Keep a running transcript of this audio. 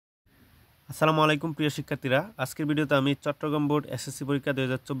আসসালামু আলাইকুম প্রিয় শিক্ষার্থীরা, আজকের ভিডিওতে আমি চট্টগ্রাম বোর্ড এসএসসি পরীক্ষা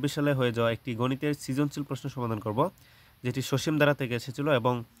 2024 সালে হয়ে যাওয়া একটি গণিতের সৃজনশীল প্রশ্ন সমাধান করব, যেটি সসীম ধারা থেকে এসেছিল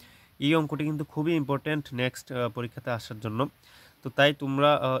এবং এই অঙ্কটি কিন্তু খুবই ইম্পর্ট্যান্ট নেক্সট পরীক্ষাতে আসার জন্য। তো তাই তোমরা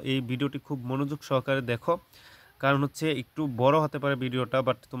এই ভিডিওটি খুব মনোযোগ সহকারে দেখো, কারণ হচ্ছে একটু বড় হতে পারে ভিডিওটা,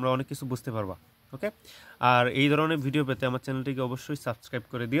 বাট তোমরা অনেক কিছু বুঝতে পারবা। ওকে, আর এই ধরনের ভিডিও পেতে আমার চ্যানেলটিকে অবশ্যই সাবস্ক্রাইব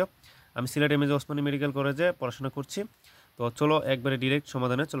করে দিও। আমি সিলেট এমএজি ওসমানী মেডিকেল কলেজে পড়াশোনা করছি। তো চলো একবারে ডিরেক্ট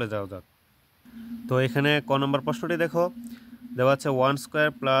সমাধানে চলে যাওয়া যাক। তো এখানে ক নম্বর প্রশ্নটি দেখো, দেওয়া আছে 1 square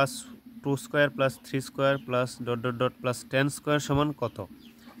plus 2 square plus 3 square plus dot dot dot plus 10 square সমান কত।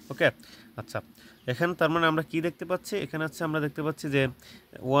 ওকে, আচ্ছা, এখানে তার মানে আমরা কি দেখতে পাচ্ছি, এখানে হচ্ছে আমরা দেখতে পাচ্ছি যে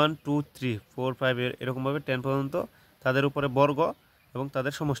 1 2 3 4 5 এরকমভাবে 10 পর্যন্ত তাদের উপরে বর্গ এবং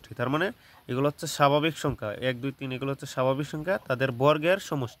তাদের সমষ্টি। তার মানে এগুলো হচ্ছে স্বাভাবিক সংখ্যা, 1 2 3 এগুলো হচ্ছে স্বাভাবিক সংখ্যা, তাদের বর্গের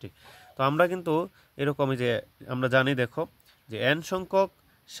সমষ্টি। তো আমরা কিন্তু এরকমই যে আমরা জানি, দেখো যে n সংখ্যক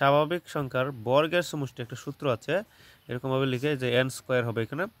স্বাভাবিক সংখ্যার বর্গের সমষ্টি একটা সূত্র আছে, এরকমভাবে লিখে যে n স্কোয়ার হবে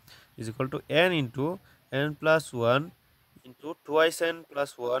এখানে is equal to n into n plus 1 into twice n plus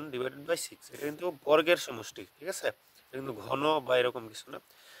 1 divided by 6। এটা কিন্তু বর্গের সমষ্টি, ঠিক আছে, এটা কিন্তু ঘন বা এরকম কিছু না।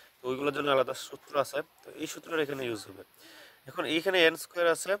 তো ওইগুলোর জন্য আলাদা সূত্র আছে, তো এই সূত্রটা এখানে ইউজ হবে। এখন এইখানে n স্কোয়ার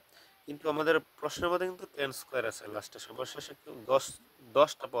আছে, কিন্তু আমাদের প্রশ্নের মধ্যে কিন্তু 10 স্কোয়ার আছে, লাস্টে সবার শেষে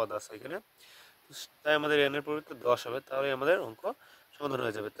 10টা পদ আছে এখানে, তাই আমাদের n এর পরিবর্তে 10 হবে, তাহলে আমাদের অঙ্ক সমাধান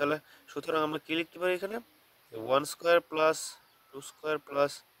হয়ে যাবে। তাহলে সুতরাং আমরা কি লিখতে পারি এখানে, 1 square plus 2 square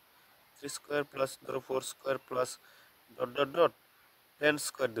plus 3 square plus ধরো 4 square plus dot dot dot 10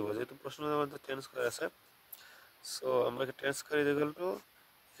 square দেবো, যেহেতু প্রশ্নের মধ্যে 10 স্কোয়ার আছে। সো আমরা 10 স্কোয়ার ইজ ইকুয়াল টু,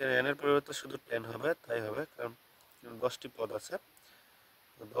 এখানে n এর পরিবর্তে শুধু 10 হবে, তাই হবে কারণ 10টি পদ আছে।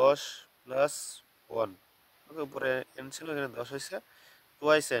 10 প্লাস 1, ওকে, উপরে n ছিল, এখানে 10 হয়েছে,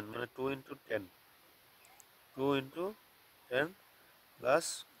 টুয়াইস n মানে 2 into 10, 2 into 10 plus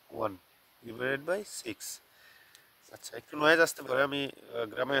 1 divided by 6। আচ্ছা, একটু নয়েজ আসতে পারে, আমি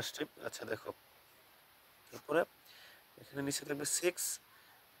গ্রামে আসছি। আচ্ছা দেখো, তারপরে এখানে নিচে থাকবে 6,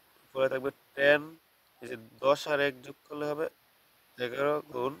 উপরে থাকবে 10, এই যে 10 আর 1 যোগ করলে হবে 11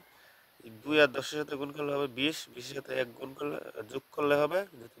 গুণ 2 আর 10-এর সাথে গুণ করলে হবে 20, 20-এর সাথে 1 গুণ করলে যোগ করলে হবে,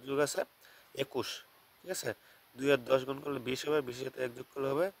 যেহেতু যোগ আছে 21, ঠিক আছে। 2 আর 10 গুণ করলে 20 হবে, 20-এর সাথে 1 যোগ করলে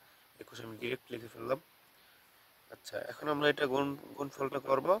হবে 21, আমি ডিরেক্ট লিখে ফেললাম। আচ্ছা, এখন আমরা এটা গুণফলটা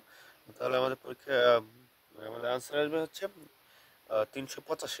করব, তাহলে আমাদের পরীক্ষা আমাদের আনসার আসবে হচ্ছে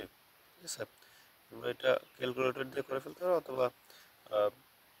 385, ঠিক আছে। তোমরা এটা ক্যালকুলেটর দিয়ে করে ফেলতে পারো, অথবা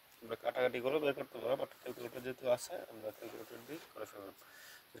আমরা কাটাকাটি করে বের করতে পারো, বাট ক্যালকুলেটর যেহেতু আছে আমরা ক্যালকুলেটর দিয়ে করে ফেললাম।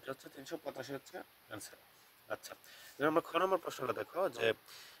 এটা হচ্ছে 385 হচ্ছে আনসার। আচ্ছা, এবার আমরা খ নম্বর প্রশ্নটা দেখো, যে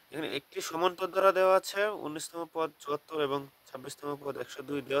এখানে একটি সমান্তর দ্বারা দেওয়া আছে 19তম পদ 74 এবং 26তম পদ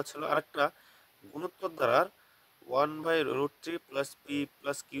 102 দেওয়া ছিল, আরেকটা গুণোত্তর দ্বারার 1/√3 plus P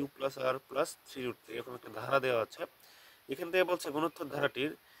plus Q plus আর প্লাস 3√3 এরকম একটা ধারা দেওয়া আছে। এখান থেকে বলছে গুণোত্তর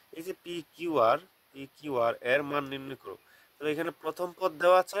ধারাটির এই যে পি কিউ আর এর মান নির্ণয় করো। তাহলে এখানে প্রথম পদ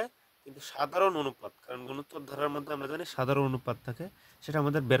দেওয়া আছে কিন্তু সাধারণ অনুপাত, কারণ গুণোত্তর ধারার মধ্যে আমরা জানি সাধারণ অনুপাত থাকে, সেটা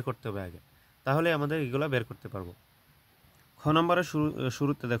আমাদের বের করতে হবে আগে, তাহলে আমাদের এগুলো বের করতে পারবো। খ নম্বরের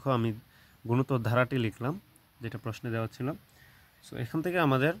শুরুতে দেখো আমি গুণোত্তর ধারাটি লিখলাম, যেটা প্রশ্নে দেওয়া ছিল। সো এখান থেকে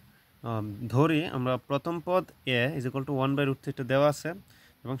আমাদের ধরি আমরা প্রথম পদ এ ইজ ইকুয়াল টু 1/√3 এটা দেওয়া আছে,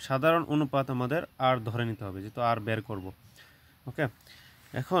 এবং সাধারণ অনুপাত আমাদের আর ধরে নিতে হবে, যেহেতু আর বের করব। ওকে,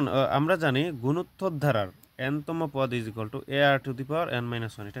 এখন আমরা জানি গুণোত্তর ধারার nতম পদ is equal to A R to the power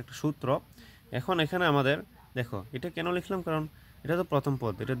n-1, এটা একটা সূত্র। এখন এখানে আমাদের দেখো এটা কেন লিখলাম, কারণ এটা তো প্রথম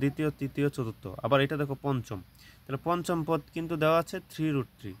পদ, এটা দ্বিতীয় তৃতীয় চতুর্থ, আবার এটা দেখো পঞ্চম, তাহলে পঞ্চম পদ কিন্তু দেওয়া আছে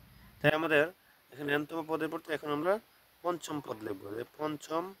 3√3, তাই আমাদের এখানে nতম পদের পড়তে এখন আমরা পঞ্চম পদ লিখবো, যে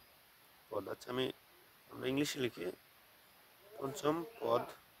পঞ্চম পদ। আচ্ছা, আমরা ইংলিশে লিখি, পঞ্চম পদ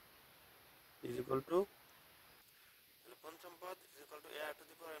ইজ ইকুয়াল টু, পঞ্চম পদ is equal to A R to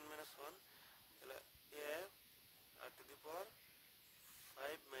the power n-1, তাহলে এ আর টু দি পাওয়ার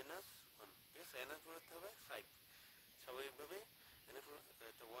 5-1, ঠিক আছে, n এর পরিবর্তে হবে 5, স্বাভাবিকভাবে n এর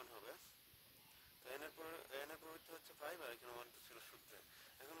এটা 1 হবে, তো n এর পরিবর্তে হচ্ছে 5, আর এখানে 1 ছিল সূত্রে।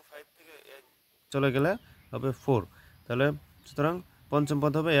 এখন 5 থেকে 1 চলে গেলে হবে 4, তাহলে সুতরাং পঞ্চম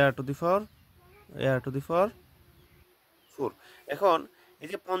পদ হবে এ আর টু দি পাওয়ার 4। এখন এই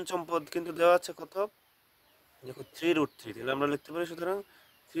যে পঞ্চম পদ কিন্তু দেওয়া আছে কত, দেখো 3√3, তাহলে আমরা লিখতে পারি, সুতরাং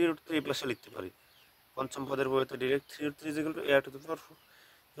 3√3 প্লাসে লিখতে পারি, পঞ্চম পদের পরিবর্তে direct 3√3 is equal to A R to the পাওয়ার 4।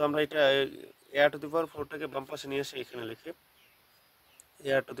 তো আমরা এটা এ আর টু দি পাওয়ার 4টাকে বাম পাশে নিয়ে এসে এখানে লিখি এ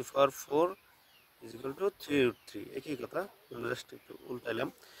আর to the power 4 is equal to 3√3, একই কথা, আমরা জাস্ট একটু উল্টাইলাম।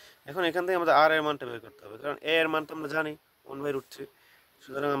 এখন এখান থেকে আমাদের আর এর মানটা বের করতে হবে, কারণ এ এর মান তো আমরা জানি 1/√3,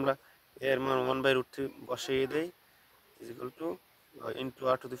 সুতরাং আমরা এ এর মান 1/√3 বসিয়ে দেই, is equal to into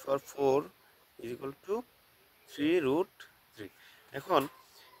R to the power 4 is equal to 3√3। এখন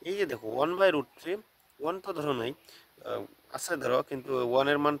এই যে দেখো 1/√3, 1 তো ধরো নাই, আছে ধরো, কিন্তু 1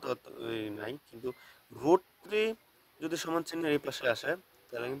 এর মান তো নাই, কিন্তু √3 যদি সমান চিহ্নের এই পাশে আসে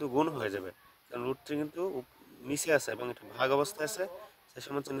তাহলে কিন্তু গুণ হয়ে যাবে, কারণ √3 কিন্তু নিচে আছে এবং এটা ভাগ অবস্থায় আছে, সেই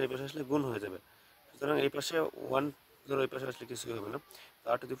সমান চিহ্নের এই পাশে আসলে গুণ হয়ে যাবে। সুতরাং এই পাশে 1 ধরো, এই পাশে আসলে কিছুই হবে না, তো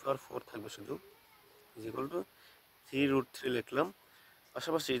r⁴ থাকবে শুধু, ইজ ইকুয়াল টু 3√3 লিখলাম।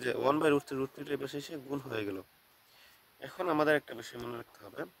 পাশাপাশি যে 1/√3, √3 এই পাশে এসে গুণ হয়ে গেল। এখন আমাদের একটা বিষয় মনে রাখতে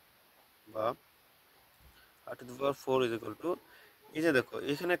হবে, বা r⁴ ইজ ইকুয়াল টু, এই যে দেখো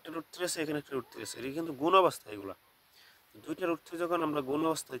এখানে একটা √3 আছে, এখানে একটা √3 আছে, এটা কিন্তু গুণ অবস্থা। এগুলা দুইটা √3 যখন আমরা গুণ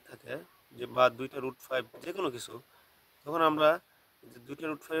অবস্থায় থাকে, যে বা দুইটা √5 যে কোনো কিছু, তখন আমরা দুইটা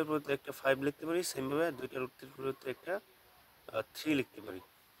 √5 এর পরিবর্তে একটা 5 লিখতে পারি, সেমভাবে দুইটা √3 এর পরিবর্তে একটা 3 লিখতে পারি।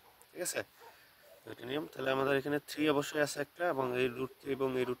 ঠিক আছে, এটা নিয়ম। তাহলে আমাদের এখানে 3 অবশ্যই আছে একটা, এবং এই √3 এবং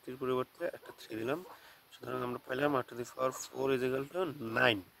এই √3 পরিবর্তে একটা 3 দিলাম। সুতরাং আমরা পেলাম r⁴ ইজ ইকুয়াল টু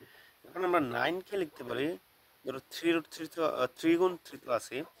 9। এখন আমরা 9 কে লিখতে পারি, ধরো 3√3 তো 3 গুণ 3 তো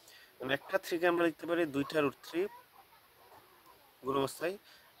আছে, মানে একটা 3 কে আমরা লিখতে পারি দুইটা √3 গুণ অবস্থায়,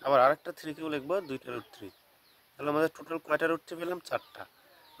 আবার আরেকটা 3 কেও লিখবো দুইটা √3। তাহলে আমাদের টোটাল কয়টা √3 পেলাম? 4টা,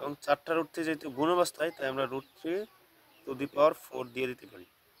 এবং 4টা √3 যেহেতু গুণ অবস্থায়, তাই আমরা √3⁴ দিয়ে দিতে পারি।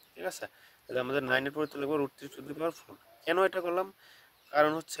 ঠিক আছে, তাহলে আমাদের 9 এর পরিবর্তে লিখবো √3⁴। কেন এটা করলাম?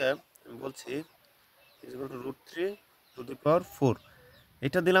 কারণ হচ্ছে আমি বলছি √3⁴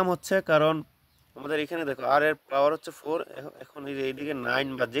 এটা দিলাম হচ্ছে কারণ আমাদের এখানে দেখো আর এর পাওয়ার হচ্ছে 4। এখন এই যে এইদিকে 9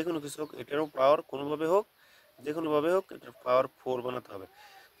 বা যে কোনো কিছু হোক, এটারও পাওয়ার কোনোভাবে হোক, যে কোনোভাবে হোক, এটার পাওয়ার 4 বানাতে হবে।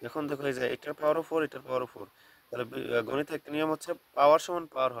 এখন দেখো এই যে এটার পাওয়ারও 4, এটার পাওয়ারও 4, তাহলে গণিতে একটা নিয়ম হচ্ছে পাওয়ার সমান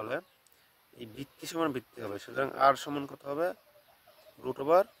পাওয়ার হলে এই ভিত্তি সমান ভিত্তি হবে। সুতরাং আর সমান কত হবে?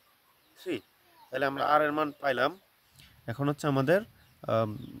 √3। তাহলে আমরা আর এর মান পাইলাম। এখন হচ্ছে আমাদের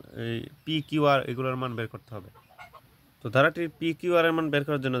এই পি কিউ আর এগুলোর মান বের করতে হবে। তো ধারাটির পি কিউ আর এর মান বের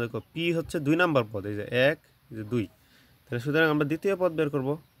করার জন্য দেখো পি হচ্ছে 2 নাম্বার পদ, এই যে 1, এই যে 2, তাহলে সুতরাং আমরা দ্বিতীয় পদ বের করব।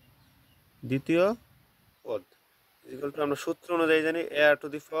 দ্বিতীয় পদ ইজ ইকুয়াল টু, আমরা সূত্র অনুযায়ী জানি a⁴,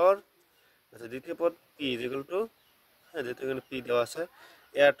 আচ্ছা দ্বিতীয় পদ পি ইজ ইকুয়াল টু, হ্যাঁ যেহেতু এখানে পি দেওয়া আছে,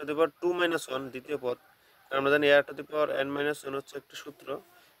 a⁴ 2 - 1 দ্বিতীয় পদ, কারণ আমরা জানি a⁴n - 1 হচ্ছে একটা সূত্র,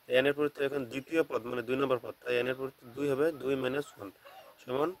 n এর পরিবর্তে এখন দ্বিতীয় পদ মানে 2 নম্বর পদ, তাই n এর পরিবর্তে 2 হবে, 2 - 1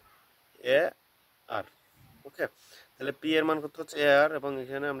 সমান a আর। ওকে, তাহলে পি এর মান কত হচ্ছে a আর, এবং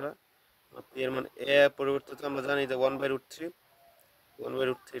এখানে আমরা পি এর মান a পরিবর্তে তো আমরা জানি যে 1/√3,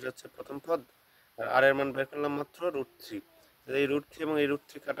 1/√3 এটা হচ্ছে প্রথম পদ, আর আর এর মান বের করলাম মাত্র √3। তাহলে এই √3 এবং এই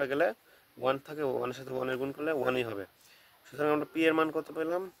 √3 কাটা গেলে 1 থাকে, 1 এর সাথে 1 এর গুণ করলে 1ই হবে। সুতরাং আমরা পি এর মান কত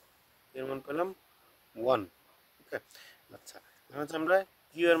পেলাম? পি এর মান পেলাম 1। ওকে, আচ্ছা এখন হচ্ছে আমরা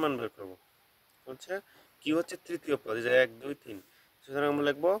কিউ এর মান বের করবো। হচ্ছে কিউ হচ্ছে তৃতীয় পদ, এই যে 1 2 3, সুতরাং আমরা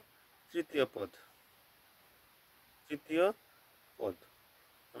লিখবো তৃতীয় পদ, তৃতীয় পদ,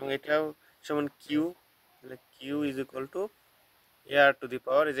 এবং এটাও সমান কিউ। তাহলে Q is equal to a⁴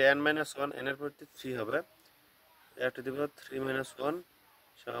 এই যে n-1, n এর পরিবর্তে 3 হবে, a⁴ 3 - 1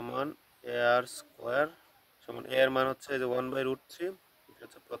 সমান a² সমান a এর মান হচ্ছে এই যে 1/√3, এটা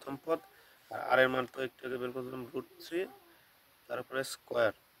হচ্ছে প্রথম পদ, আর এর মান তো একটু আগে বের করলাম √3, তারপরে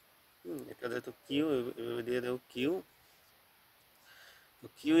স্কোয়ার। এটা যেহেতু কিউ, এভাবে দিয়ে দেবো কিউ। তো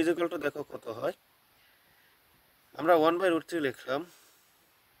কিউ ইজ ইকুয়াল টু দেখো কত হয়, আমরা 1/√3 লিখলাম,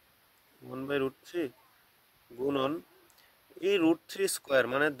 1/√3 গুণন এই √3 স্কোয়ার,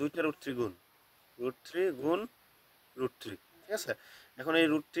 মানে দুইটা √3 গুণ, √3 গুণ √3। ঠিক আছে, এখন এই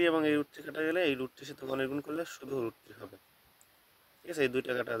 √3 এবং এই √3 কাটা গেলে এই √3 সাথে 1 এর গুণ করলে শুধু √3 হবে। ঠিক আছে, এই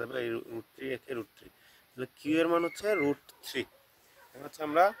দুইটা কাটা যাবে, এই √3 একে √3, তাহলে কিউ এর মান হচ্ছে √3। এখন হচ্ছে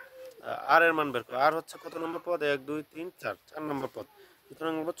আমরা আর এর মান বের করব। আর হচ্ছে কত নম্বর পদ? 1 2 3 4, 4 নম্বর পদ,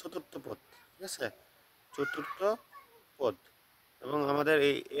 সুতরাং আমরা চতুর্থ পদ। ঠিক আছে, চতুর্থ পদ, এবং আমাদের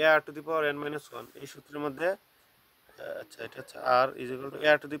এই a⁴n-1 এই সূত্রের মধ্যে, আচ্ছা এটা হচ্ছে আর ইজ ইকুয়াল টু a⁴n-1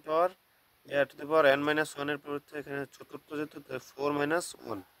 এর পরিবর্তে এখানে চতুর্থ যেহেতু, 4 -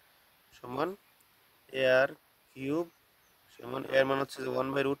 1 সমান a³ সমান এর মান হচ্ছে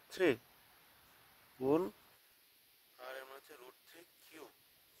 1/√3 গুণ আর এর মান হচ্ছে √3 কিউব।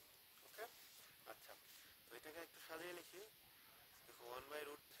 ওকে, আচ্ছা তো এটাকে একটু সাজিয়ে লিখি, দেখো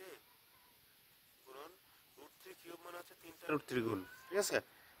 1/√3 গুণন √3 কিউব মানে হচ্ছে 3টা √3 গুণ। ঠিক আছে,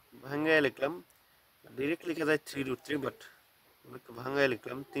 ভাঙ্গায় লিখলাম, ডিরেক্ট লিখে যায় 3√3, বাট একটু ভাঙ্গায়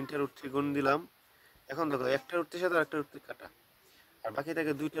লিখলাম, 3টা √3 গুণ দিলাম। এখন দেখো একটা √3 সাথে আরেকটা √3 কাটা, আর বাকি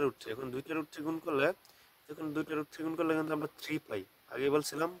থাকে 2টা √3। এখন 2টা √3 গুণ করলে, যখন 2টা √3 গুণ করলে কিন্তু আমরা 3 পাই, আগে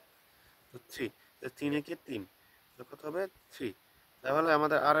বলছিলাম তো 3, 3 একে 3, কত হবে 3। তাহলে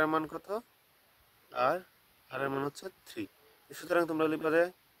আমাদের আর এর মান কত? আর এর মান হচ্ছে 3। সুতরাং তোমরা লিখবে যে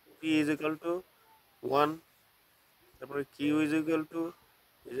পি ইজ ইকুয়াল টু 1, তারপরে কিউ ইজ ইকুয়াল টু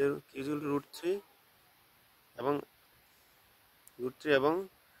 √3 এবং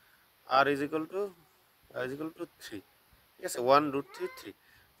আর ইজ ইকুয়াল টু 3, ঠিক আছে, 1√3 3।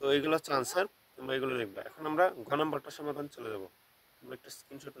 তো এইগুলো হচ্ছে আনসার, তোমরা এগুলো লিখবা। এখন আমরা ঘ নম্বরটার সমাধান চলে যাব। তোমরা একটা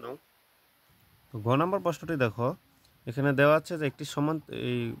স্ক্রিনশট নাও। তো ঘ নম্বর প্রশ্নটি দেখো, এখানে দেওয়া আছে যে একটি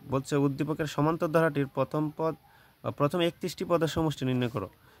এই বলছে উদ্দীপকের সমান্তর ধারাটির প্রথম 31টি পদের সমষ্টি নির্ণয় করো।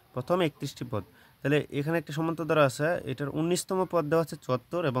 প্রথম 31টি পদ, তাহলে এখানে একটি সমান্তর ধারা আছে, এটার 19তম পদ দেওয়া আছে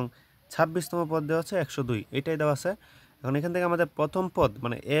 74 এবং 26তম পদ দেওয়া আছে 102, এটাই দেওয়া আছে। এখন এখান থেকে আমাদের প্রথম পদ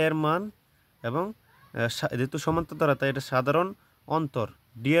মানে এ এর মান এবং যেহেতু সমান্তর ধারা তাই এটা সাধারণ অন্তর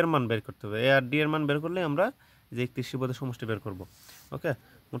ডি এর মান বের করতে হবে। এ আর ডি এর মান বের করলে আমরা যে 31টি পদের সমষ্টি বের করব। ওকে,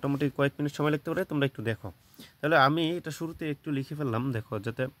 মোটামুটি কয়েক মিনিট সময় লাগতে পারে, তোমরা একটু দেখো। তাহলে আমি এটা শুরুতে একটু লিখে ফেললাম, দেখো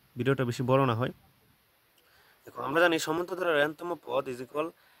যাতে ভিডিওটা বেশি বড় না হয়। দেখো আমরা জানি সমান্তর ধারার n-তম পদ is equal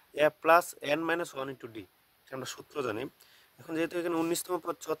a plus n minus 1 into D, আমরা সূত্র জানি। এখন যেহেতু এখানে 19তম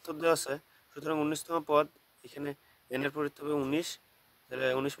পদ 74 দেওয়া আছে, সুতরাং 19তম পদ এখানে n এর পরিবর্তে হবে 19, তাহলে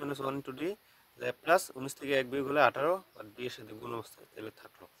 19 মাইনাস 1 ইন্টু ডি, তাহলে প্লাস 19 থেকে 1 বিয়োগ হলে 18 আর ডি এর সাথে গুণ অবস্থায় তাহলে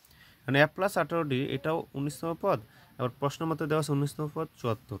থাকলো। মানে a প্লাস 18d এটাও 19তম পদ, আবার প্রশ্ন মতে দেওয়া আছে 19তম পদ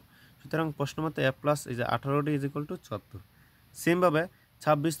 74, সুতরাং প্রশ্ন মতে a প্লাস এই যে 18d ইজ ইকুয়াল টু 74। সেমভাবে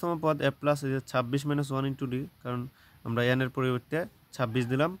 26তম পদ a প্লাস এই যে 26 মাইনাস 1 ইন্টু ডি, কারণ আমরা n এর পরিবর্তে 26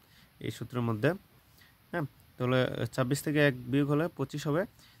 দিলাম এই সূত্রের মধ্যে। হ্যাঁ, তাহলে 26 থেকে 1 বিয়োগ হলে 25 হবে,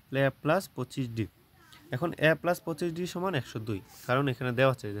 তাহলে a প্লাস 25d। এখন a প্লাস 25d সমান 102, কারণ এখানে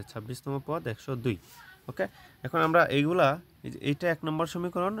দেওয়া আছে যে 26তম পদ 102। ওকে, এখন আমরা এইগুলা এইটা 1 নম্বর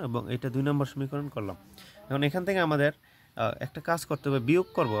সমীকরণ এবং এইটা 2 নম্বর সমীকরণ করলাম। এখন এখান থেকে আমাদের একটা কাজ করতে হবে, বিয়োগ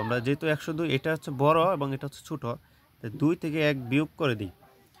করব আমরা, যেহেতু 102 এটা হচ্ছে বড় এবং এটা হচ্ছে ছোট, তাই 2 থেকে 1 বিয়োগ করে দিই,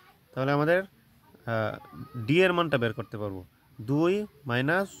 তাহলে আমাদের ডি এর মানটা বের করতে পারবো। 2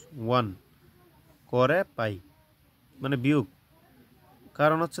 মাইনাস 1 করে পাই, মানে বিয়োগ।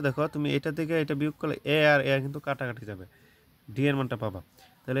 কারণ হচ্ছে দেখো তুমি এটা থেকে এটা বিয়োগ করলে এ আর এ কিন্তু কাটাকাটি যাবে, ডি এর মানটা পাবা।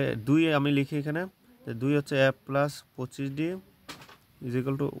 তাহলে 2 আমি লিখি এখানে, 2 হচ্ছে a plus 25d is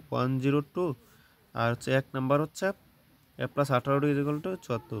equal to 102, আর হচ্ছে 1 নাম্বার হচ্ছে a plus 18d is equal to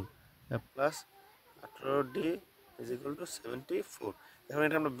 74, a plus 18d is equal to 74। এখন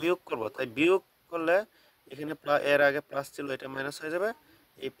এটা আমরা বিয়োগ করব, তাই বিয়োগ করলে এখানে এর আগে প্লাস ছিল, এটা মাইনাস হয়ে যাবে,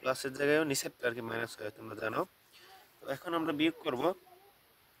 এই প্লাসের জায়গায়ও নিচেরটা আর কি মাইনাস হয়, তোমরা জানো। তো এখন আমরা বিয়োগ করব,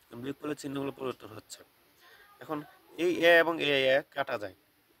 বিয়োগ করলে চিহ্নগুলো পরিবর্তন হচ্ছে। এখন এই এ এবং এ কাটা যায়,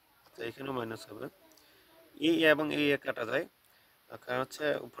 তো এখানেও মাইনাস হবে। এই এবং এই কাটা যায়, কারণ হচ্ছে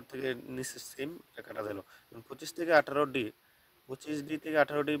উপর থেকে নিচে সেম, এটা কাটা গেল। 25 থেকে 18d, 25d থেকে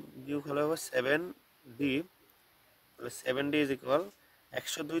 18d বিয়োগ হলে হবে 7d, তাহলে 7d ইজ ইকুয়াল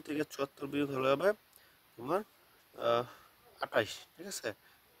 102 থেকে 74 বিয়োগ হলে হবে তোমার 28, ঠিক আছে,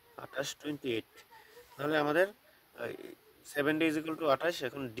 28 28। তাহলে আমাদের 7d ইজ ইকুয়াল টু 28।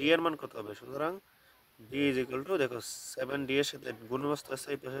 এখন d এর মান কত হবে? সুতরাং d ইজ ইকুয়াল টু, দেখো 7d এর সাথে গুণ অবস্থা আছে,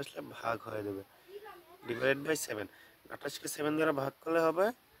 এই পাশে আসলে ভাগ হয়ে যাবে, ডিভাইড বাই 7। 28কে 7 দ্বারা ভাগ করলে হবে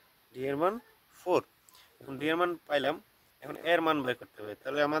d এর মান 4। এখন d এর মান পাইলাম, এখন এর মান বের করতে হবে।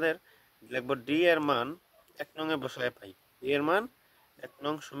 তাহলে আমাদের লিখব d এর মান 1 নং এ বসায় পাই, d এর মান 1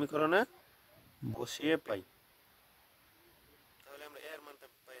 নং সমীকরণে বসিয়ে পাই, তাহলে আমরা এর মানটা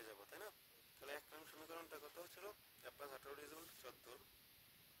পেয়ে যাব, তাই না? তাহলে 1 নং সমীকরণটা কত ছিল? a plus 18d is equal to 74,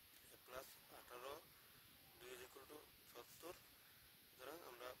 a plus 18d is equal to 74। সুতরাং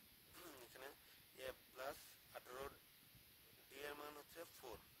আমরা এখানে a প্লাস 18d এর মান হচ্ছে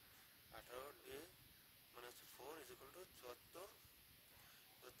 4, 18d মানে হচ্ছে 4 ইজ ইকুয়াল টু 74।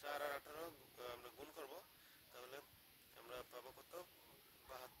 তো 4 আর 18 আমরা গুণ করব, তাহলে আমরা পাবো কত?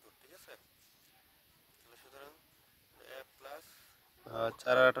 72, ঠিক আছে। তাহলে সুতরাং a প্লাস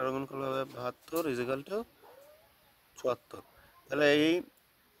 4 আর 18 গুণ করলে হবে 72 ইজ ইকুয়াল টু 74। তাহলে এই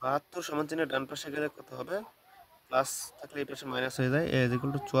 72 সমান চিহ্নের ডান পাশে গেলে কত হবে? প্লাস থাকলে এই পাশে মাইনাস হয়ে যায়, a is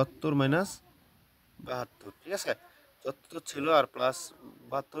equal to 74 minus 72, ঠিক আছে। 74 ছিল আর প্লাস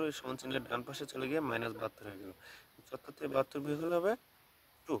 72 এই সমান চিহ্নের ডান পাশে চলে গিয়ে মাইনাস 72 হয়ে গেল। 74 থেকে 72 বিয়োগ হলে হবে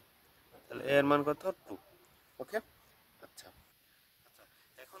 2, তাহলে এর মান কত? 2। ওকে, আচ্ছা আচ্ছা।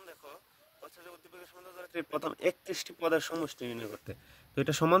 এখন দেখো উদ্দীপকের সমান্তর ধারাটির প্রথম 31টি পদের সমষ্টি নির্ণয় করতে। তো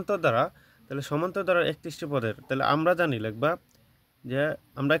এটা সমান্তর ধারা, তাহলে সমান্তর ধারার 31টি পদের, তাহলে আমরা জানি লিখবা যে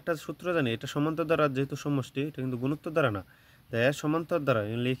আমরা একটা সূত্র জানি, এটা সমান্তর ধারা যেহেতু সমষ্টি, এটা কিন্তু গুণোত্তর ধারা না, তাই সমান্তর ধারা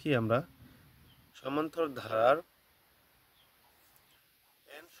লিখি আমরা, সমান্তর ধারার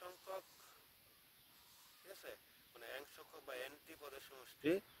n সংখ্যক, ঠিক আছে, মানে n সংখ্যক বা nটি পদের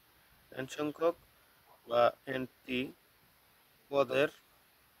সমষ্টি, n সংখ্যক বা nটি পদের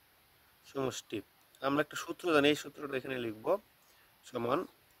সমষ্টি। আমরা একটা সূত্র জানি, এই সূত্রটা এখানে লিখব, সমান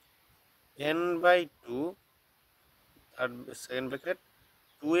n/2 third second bracket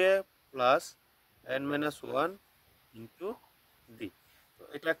 2a plus n-1 into d। তো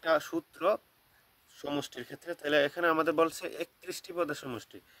এটা একটা সূত্র সমষ্টির ক্ষেত্রে। তাহলে এখানে আমাদের বলছে 31টি পদের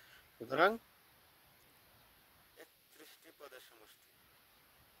সমষ্টি, সুতরাং 31টি পদের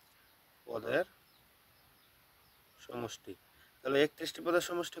সমষ্টি। তাহলে 31টি পদের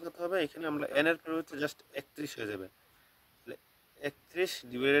সমষ্টি কত হবে? এখানে আমরা n এর পরিবর্তে জাস্ট 31 হয়ে যাবে। তাহলে 31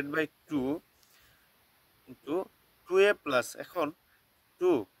 divided by 2 into 2a plus, এখন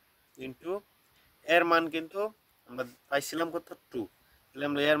 2 ইন্টু এর মান কিন্তু আমরা পাইছিলাম কত 2, তাহলে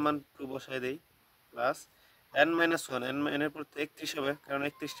আমরা এর মান 2 বসাই দেই, প্লাস n-1, n এর পরিবর্তে 31 হবে কারণ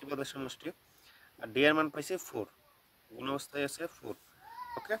 31টি পদের সমষ্টি, আর d এর মান পাইছি 4, গুণ অবস্থায় আছে 4।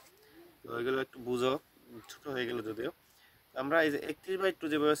 ওকে, তো এগুলো একটু বুঝো, ছোট হয়ে গেল যদিও। আমরা এই যে 31/2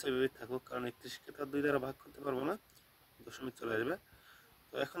 যেভাবে সেভাবে থাকুক, কারণ 31কে তো 2 দ্বারা ভাগ করতে পারবো না, দশমিক চলে আসবে।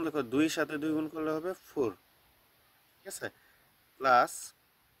 তো এখন দেখো 2 সাথে 2 গুণ করলে হবে 4, ঠিক আছে, প্লাস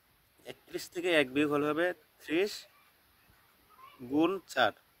 31 থেকে 1 বিয়োগ হলে হবে 30 গুণ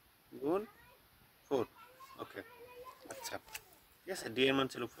 4 গুণ 4। ওকে, আচ্ছা, ঠিক আছে, ডি এর মান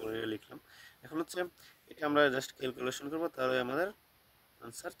ছিল 4, এর লিখলাম। এখন হচ্ছে এটা আমরা জাস্ট ক্যালকুলেশন করবো, তাহলে আমাদের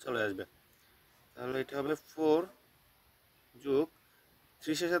আনসার চলে আসবে। তাহলে এটা হবে 4 যোগ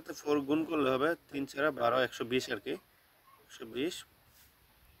 30 এর সাথে 4 গুণ করলে হবে 3 4 12, 120 আর কি, 120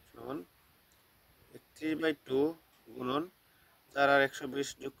 সমান 31/2 গুণন 4 আর 120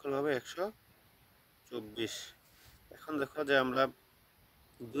 যোগ করলে হবে 124। এখন দেখো যে আমরা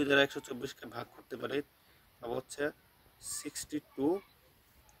 2 দ্বারা 124কে ভাগ করতে পারি, তাও হচ্ছে 62,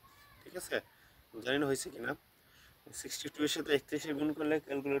 ঠিক আছে, জানি না হয়েছে কিনা। 62 এর সাথে 31 গুণ করলে,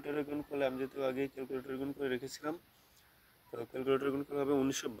 ক্যালকুলেটরে গুণ করলে, আমি যেহেতু আগে ক্যালকুলেটরে গুণ করে রেখেছিলাম, তো ক্যালকুলেটরে গুণ করলে হবে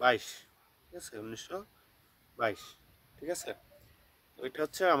 1922, ঠিক আছে, 1922, ঠিক আছে। তো এটা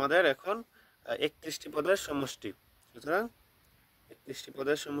হচ্ছে আমাদের এখন 31টি পদের সমষ্টি, সুতরাং 31টি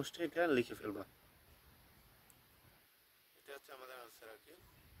পদের সমষ্টি এটা লিখে ফেলবা। এটা হচ্ছে আমাদের আনসার আর কি।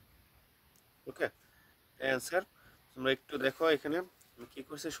 ওকে, এই অ্যান্সার তোমরা একটু দেখো, এখানে আমি কি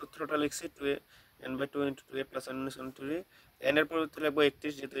করছি, সূত্রটা লিখছি, 2n/2 × 2a + n-1 × d। n এর পরিবর্তে লিখবো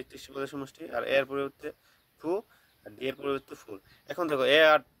 31 যেহেতু 31টি পদের সমষ্টি, আর a এর পরিবর্তে 2 আর d এর পরিবর্তে 4। এখন দেখো a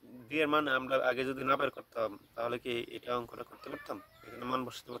আর d এর মান আমরা আগে যদি না বের করতাম, তাহলে কি এটা অঙ্কটা করতে পারতাম? এখানে মান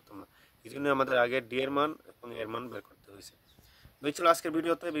বসাতে পারতাম না, এই জন্য আমাদের আগে d এর মান এবং এর মান বের করতে হয়েছে। তো এই ছিল আজকের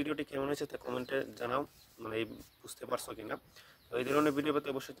ভিডিওতে। ভিডিওটি কেমন হয়েছে তা কমেন্টে জানাও, মানে বুঝতে পারছো কিনা। তো এই ধরনের ভিডিও পেতে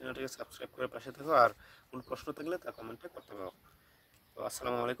অবশ্যই চ্যানেলটিকে সাবস্ক্রাইব করে পাশে থাকো, আর কোনো প্রশ্ন থাকলে তা কমেন্টে করতে পারো। তো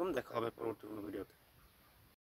আসসালামু আলাইকুম, দেখা হবে পরবর্তী কোনো ভিডিওতে।